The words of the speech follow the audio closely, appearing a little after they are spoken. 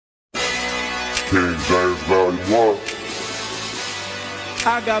King James Volume 1.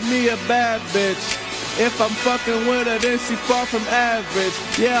 I got me a bad bitch. If I'm fucking with her, then she far from average.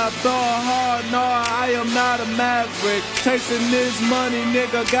 Yeah, I throw her hard, no, I am not a maverick. Chasing this money,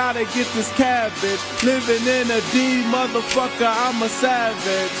 nigga, gotta get this cabbage. Living in a D, motherfucker, I'm a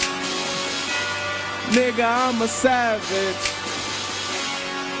savage. Nigga, I'm a savage.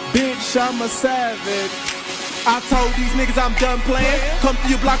 Bitch, I'm a savage. I told these niggas I'm done playing. Come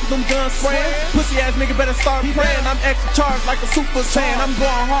through your block with them guns spraying. Pussy ass nigga better start praying. I'm extra charged like a super saiyan. I'm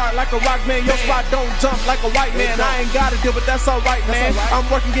going hard like a rock man. Your spot don't jump like a white man. I ain't gotta deal, but that's alright, man. I'm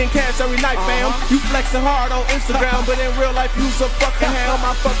working getting cash every night, fam. You flexing hard on Instagram, but in real life you's a fucking ham.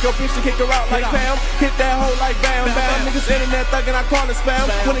 I fuck your bitch and kick her out like Pam. Hit that hoe like bam bam. Niggas internet thuggin', I call it spam.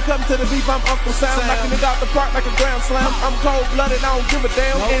 When it comes to the beef, I'm Uncle Sam. Knocking nigga out the park like a grand slam. I'm cold blooded, I don't give a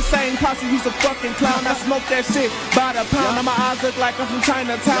damn. Insane posse, you's a fucking clown. I smoke that shit by the pound. Now my eyes look like I'm from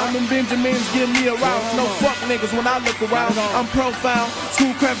Chinatown. Them Benjamins give me a route. No fuck niggas when I look around. I'm profound,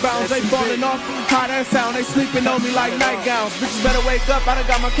 school crap bounds. They falling off, how that sound. They sleeping on me like nightgowns. Bitches better wake up, I done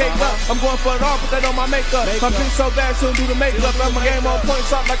got my cake up. I'm going for it all, put that on my makeup. My bitch so bad, she don't do the makeup. I'm a game on point,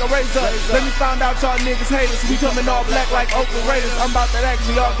 sharp like a razor. Let me find out y'all niggas haters. We coming all black like Oakland Raiders. I'm about that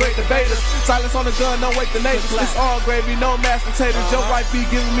action, y'all great debaters. Silence on the gun, don't wake the neighbors. It's all gravy, no mashed potatoes. Your wife be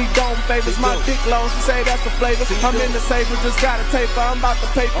giving me dome favors. My dick long, she say that's the flavor. I'm in the saber, just got a taper. I'm about the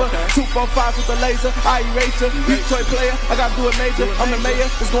paper. 245 with the laser. I erase ya. Detroit player, I gotta do it major. I'm the mayor.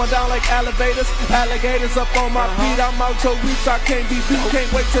 It's going down like elevators. Alligators up on my feet. I'm out your reach. I can't be beat. Can't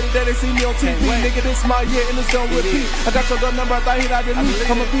wait till the day they see me on TV. Nigga, this my year and it's gonna repeat. I got your gun number. I thought he'd out of me.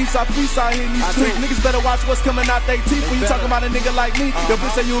 I'm a beast. I freestyle here in these streets. Niggas better watch what's coming out they teeth. When you talking about a nigga like me, your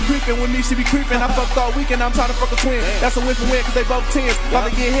bitch say you a creepin'. With me, she be creepin'. I fucked all weekend. I'm trying to fuck a twin. That's a win for win, cause they both tens. About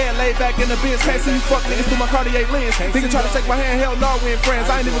to get hair laid back in the bins. Can't see me fuck niggas through my Cartier lens. Nigga try to take my hand, hell no, we ain't friends.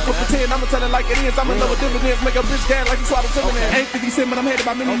 I ain't even gonna pretend, I'ma tell it like it is. I'm in love with dividends, make a bitch gas like you swallow cinnamon. Ain't 50 cent, but I'm headed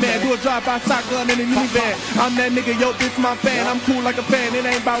by mini man. Do a drive-by shotgun in a minivan. I'm that nigga, yo, bitch my fan. I'm cool like a fan, it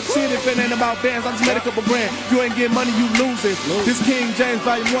ain't about shit if it ain't about bands. I just made a couple grand. If you ain't getting money, you losing. This King James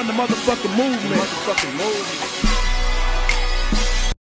Volume 1, the motherfucking movement.